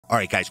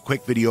Alright guys,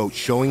 quick video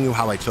showing you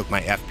how I took my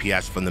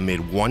FPS from the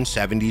mid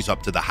 170s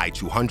up to the high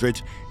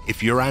 200s.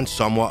 If you're on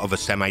somewhat of a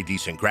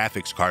semi-decent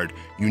graphics card,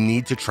 you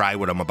need to try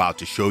what I'm about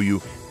to show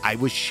you. I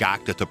was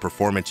shocked at the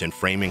performance and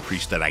frame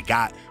increase that I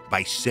got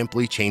by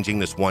simply changing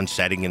this one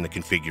setting in the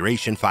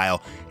configuration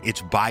file.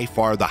 It's by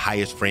far the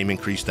highest frame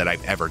increase that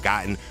I've ever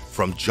gotten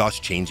from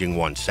just changing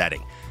one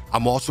setting.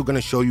 I'm also going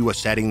to show you a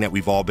setting that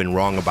we've all been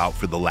wrong about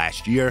for the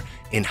last year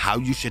and how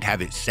you should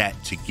have it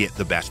set to get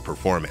the best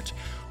performance.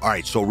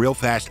 Alright, so real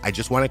fast, I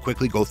just want to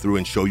quickly go through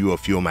and show you a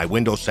few of my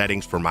Windows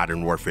settings for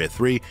Modern Warfare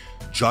 3,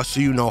 just so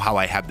you know how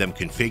I have them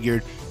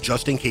configured,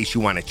 just in case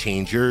you want to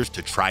change yours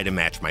to try to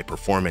match my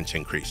performance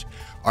increase.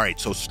 Alright,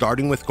 so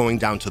starting with going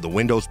down to the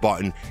Windows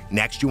button,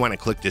 next you want to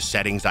click this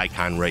settings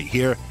icon right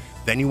here,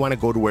 then you want to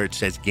go to where it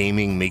says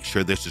gaming, make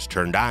sure this is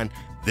turned on.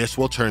 This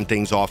will turn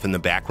things off in the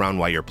background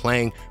while you're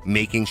playing,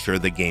 making sure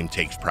the game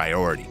takes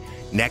priority.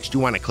 Next you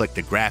want to click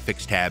the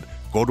graphics tab,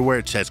 go to where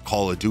it says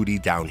Call of Duty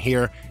down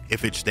here.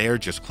 If it's there,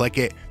 just click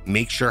it.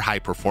 Make sure high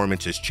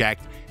performance is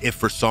checked. If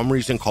for some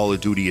reason Call of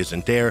Duty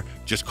isn't there,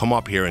 just come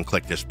up here and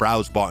click this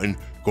browse button,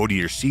 go to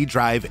your C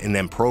drive and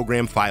then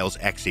program files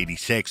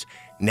x86.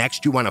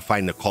 Next, you want to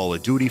find the Call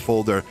of Duty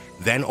folder,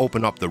 then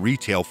open up the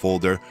retail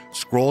folder,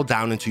 scroll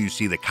down until you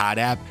see the COD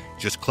app,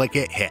 just click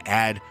it, hit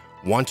add.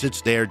 Once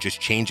it's there, just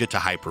change it to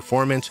high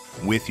performance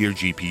with your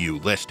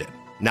GPU listed.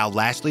 Now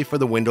lastly, for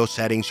the Windows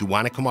settings, you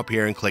want to come up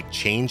here and click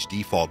change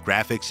default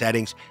graphics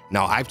settings.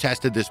 Now I've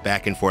tested this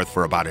back and forth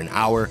for about an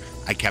hour.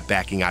 I kept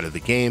backing out of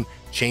the game,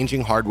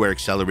 changing hardware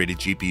accelerated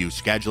GPU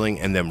scheduling,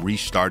 and then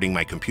restarting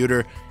my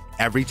computer.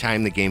 Every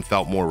time the game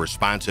felt more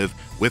responsive,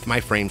 with my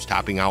frames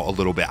topping out a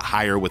little bit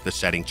higher with the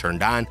setting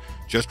turned on.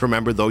 Just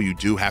remember though, you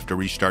do have to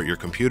restart your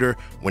computer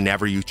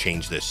whenever you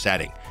change this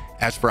setting.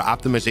 As for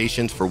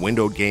optimizations for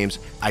windowed games,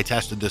 I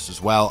tested this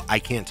as well. I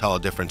can't tell a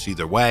difference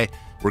either way.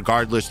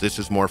 Regardless, this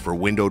is more for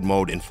windowed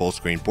mode and full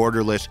screen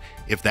borderless.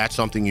 If that's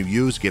something you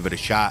use, give it a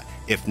shot.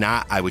 If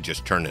not, I would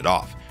just turn it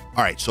off.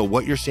 Alright, so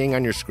what you're seeing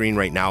on your screen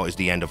right now is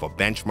the end of a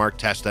benchmark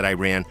test that I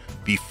ran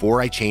before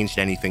I changed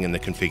anything in the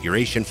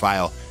configuration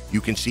file.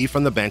 You can see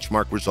from the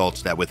benchmark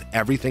results that with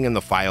everything in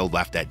the file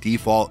left at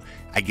default,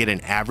 I get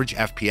an average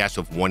FPS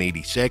of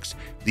 186,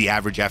 the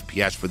average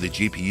FPS for the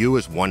GPU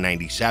is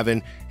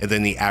 197, and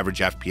then the average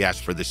FPS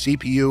for the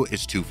CPU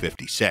is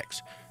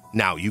 256.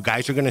 Now, you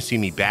guys are going to see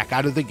me back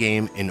out of the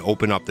game and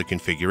open up the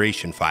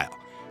configuration file.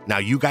 Now,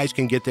 you guys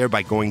can get there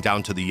by going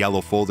down to the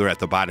yellow folder at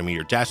the bottom of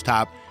your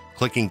desktop,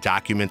 clicking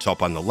Documents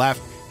up on the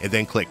left, and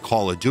then click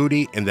Call of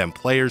Duty and then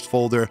Players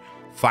folder.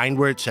 Find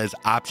where it says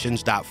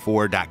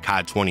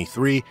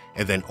options.4.cod23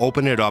 and then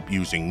open it up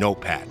using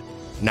Notepad.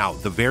 Now,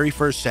 the very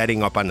first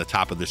setting up on the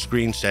top of the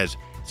screen says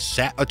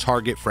set a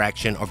target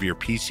fraction of your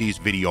PC's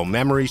video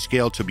memory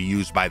scale to be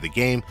used by the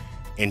game.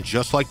 And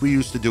just like we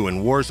used to do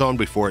in Warzone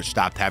before it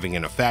stopped having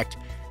an effect,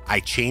 I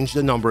changed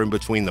the number in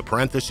between the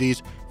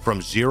parentheses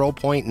from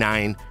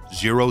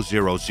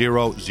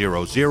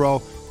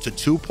 0.9000000 to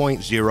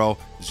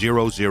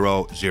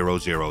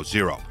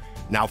 2.0000000.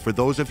 Now, for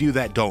those of you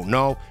that don't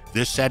know,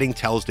 this setting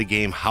tells the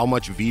game how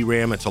much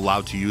VRAM it's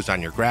allowed to use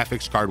on your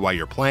graphics card while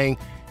you're playing.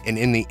 And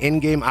in the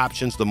in-game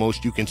options, the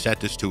most you can set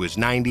this to is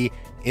 90.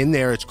 In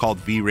there, it's called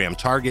VRAM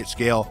target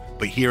scale,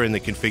 but here in the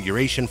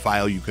configuration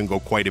file, you can go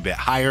quite a bit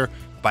higher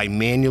by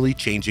manually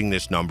changing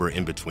this number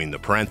in between the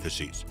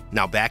parentheses.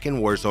 Now back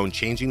in Warzone,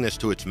 changing this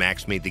to its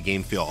max made the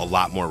game feel a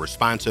lot more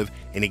responsive,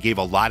 and it gave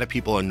a lot of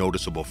people a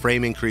noticeable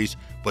frame increase,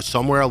 but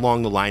somewhere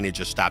along the line it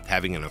just stopped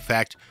having an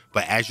effect.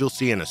 But as you'll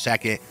see in a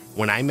second,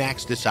 when I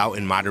max this out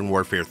in Modern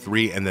Warfare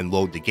 3 and then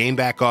load the game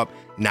back up,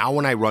 now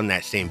when I run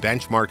that same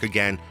benchmark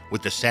again,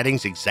 with the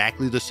settings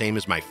exactly the same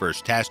as my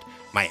first test,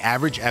 my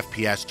average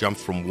FPS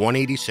jumps from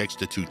 186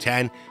 to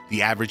 210,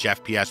 the average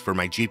FPS for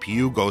my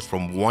GPU goes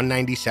from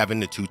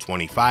 197 to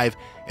 225,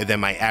 and then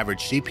my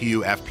average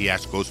CPU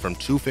FPS goes from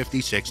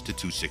 256 to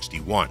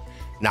 261.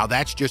 Now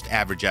that's just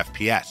average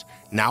FPS.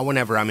 Now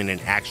whenever I'm in an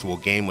actual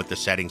game with the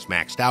settings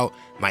maxed out,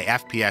 my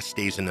FPS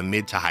stays in the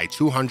mid to high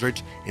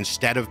 200s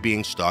instead of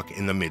being stuck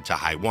in the mid to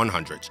high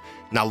 100s.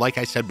 Now, like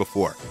I said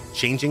before,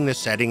 changing this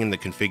setting in the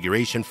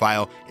configuration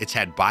file, it's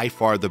had by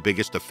far the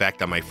biggest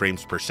effect on my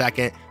frames per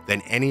second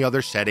than any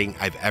other setting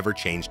I've ever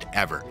changed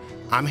ever.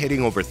 I'm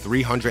hitting over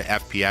 300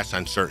 FPS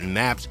on certain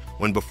maps,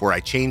 when before I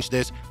changed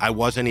this, I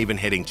wasn't even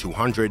hitting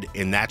 200,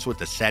 and that's with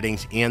the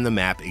settings and the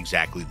map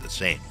exactly the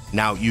same.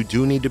 Now, you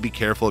do need to be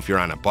careful if you're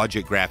on a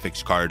budget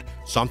graphics card,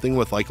 something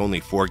with like only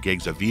 4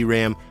 gigs of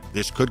VRAM.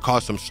 This could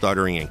cause some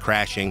stuttering and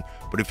crashing,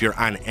 but if you're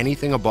on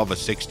anything above a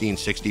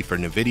 1660 for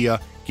NVIDIA,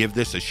 give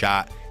this a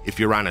shot. If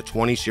you're on a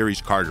 20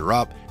 series card or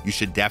up, you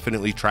should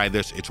definitely try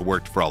this. It's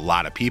worked for a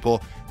lot of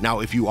people. Now,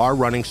 if you are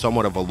running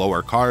somewhat of a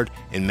lower card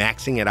and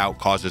maxing it out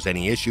causes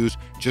any issues,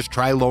 just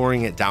try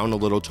lowering it down a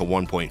little to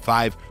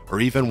 1.5 or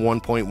even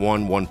 1.1,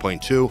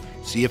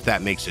 1.2, see if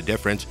that makes a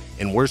difference.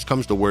 And worst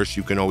comes to worst,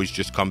 you can always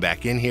just come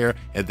back in here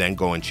and then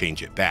go and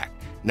change it back.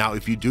 Now,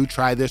 if you do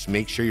try this,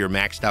 make sure you're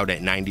maxed out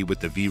at 90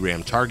 with the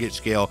VRAM target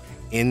scale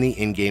in the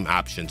in-game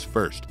options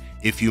first.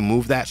 If you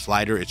move that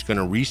slider, it's going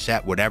to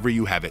reset whatever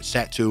you have it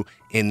set to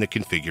in the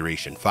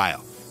configuration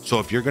file. So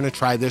if you're going to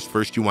try this,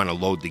 first you want to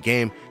load the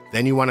game,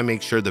 then you want to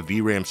make sure the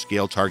VRAM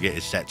scale target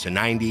is set to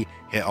 90,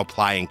 hit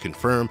apply and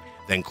confirm,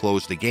 then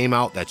close the game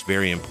out. That's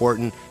very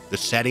important. The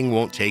setting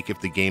won't take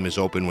if the game is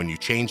open when you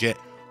change it.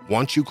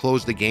 Once you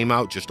close the game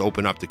out, just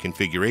open up the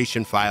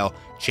configuration file,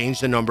 change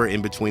the number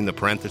in between the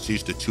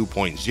parentheses to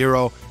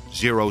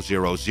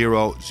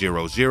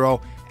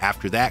 2.0000000.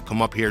 After that,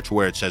 come up here to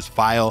where it says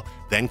File,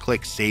 then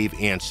click Save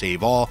and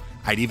Save All.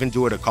 I'd even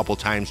do it a couple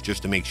times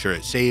just to make sure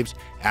it saves.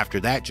 After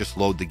that, just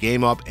load the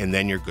game up and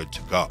then you're good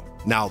to go.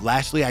 Now,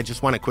 lastly, I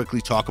just want to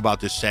quickly talk about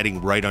this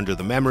setting right under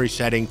the memory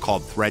setting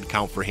called thread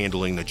count for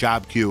handling the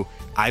job queue.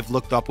 I've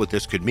looked up what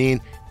this could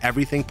mean.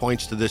 Everything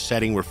points to this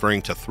setting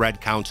referring to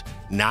thread counts,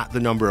 not the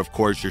number of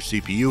cores your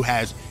CPU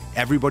has.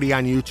 Everybody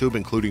on YouTube,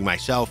 including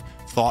myself,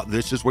 thought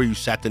this is where you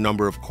set the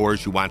number of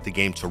cores you want the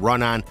game to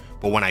run on.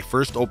 But when I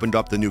first opened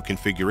up the new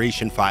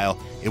configuration file,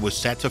 it was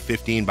set to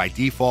 15 by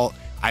default.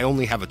 I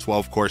only have a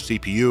 12-core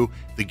CPU.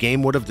 The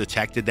game would have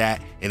detected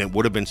that and it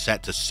would have been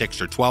set to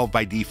 6 or 12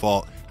 by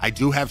default. I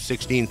do have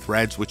 16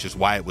 threads, which is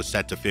why it was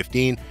set to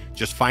 15.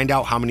 Just find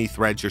out how many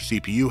threads your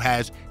CPU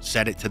has,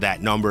 set it to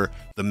that number.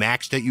 The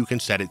max that you can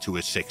set it to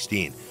is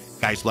 16.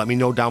 Guys, let me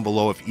know down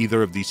below if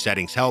either of these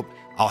settings help.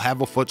 I'll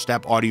have a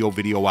footstep audio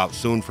video out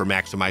soon for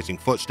maximizing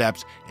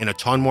footsteps and a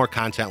ton more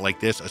content like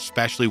this,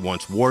 especially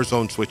once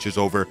Warzone switches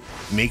over.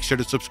 Make sure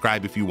to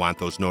subscribe if you want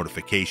those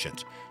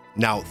notifications.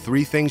 Now,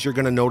 3 things you're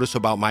going to notice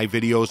about my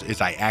videos is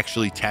I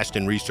actually test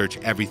and research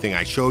everything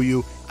I show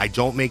you. I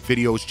don't make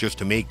videos just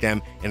to make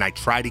them, and I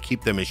try to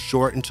keep them as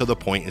short and to the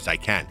point as I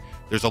can.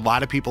 There's a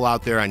lot of people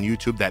out there on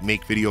YouTube that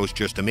make videos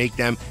just to make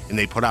them, and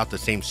they put out the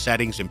same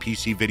settings and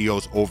PC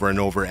videos over and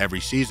over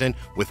every season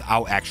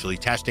without actually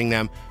testing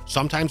them.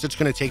 Sometimes it's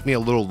going to take me a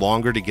little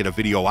longer to get a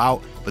video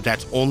out, but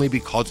that's only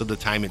because of the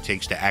time it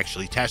takes to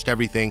actually test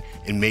everything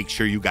and make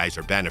sure you guys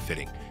are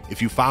benefiting.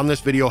 If you found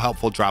this video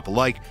helpful, drop a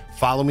like.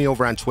 Follow me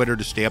over on Twitter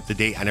to stay up to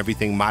date on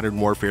everything Modern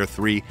Warfare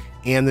 3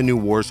 and the new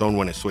Warzone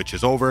when it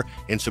switches over,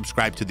 and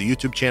subscribe to the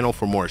YouTube channel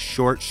for more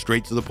short,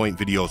 straight to the point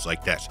videos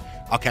like this.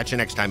 I'll catch you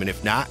next time, and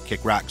if not,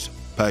 kick rocks.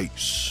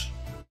 Peace.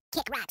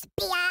 Kick rocks,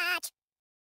 biatch.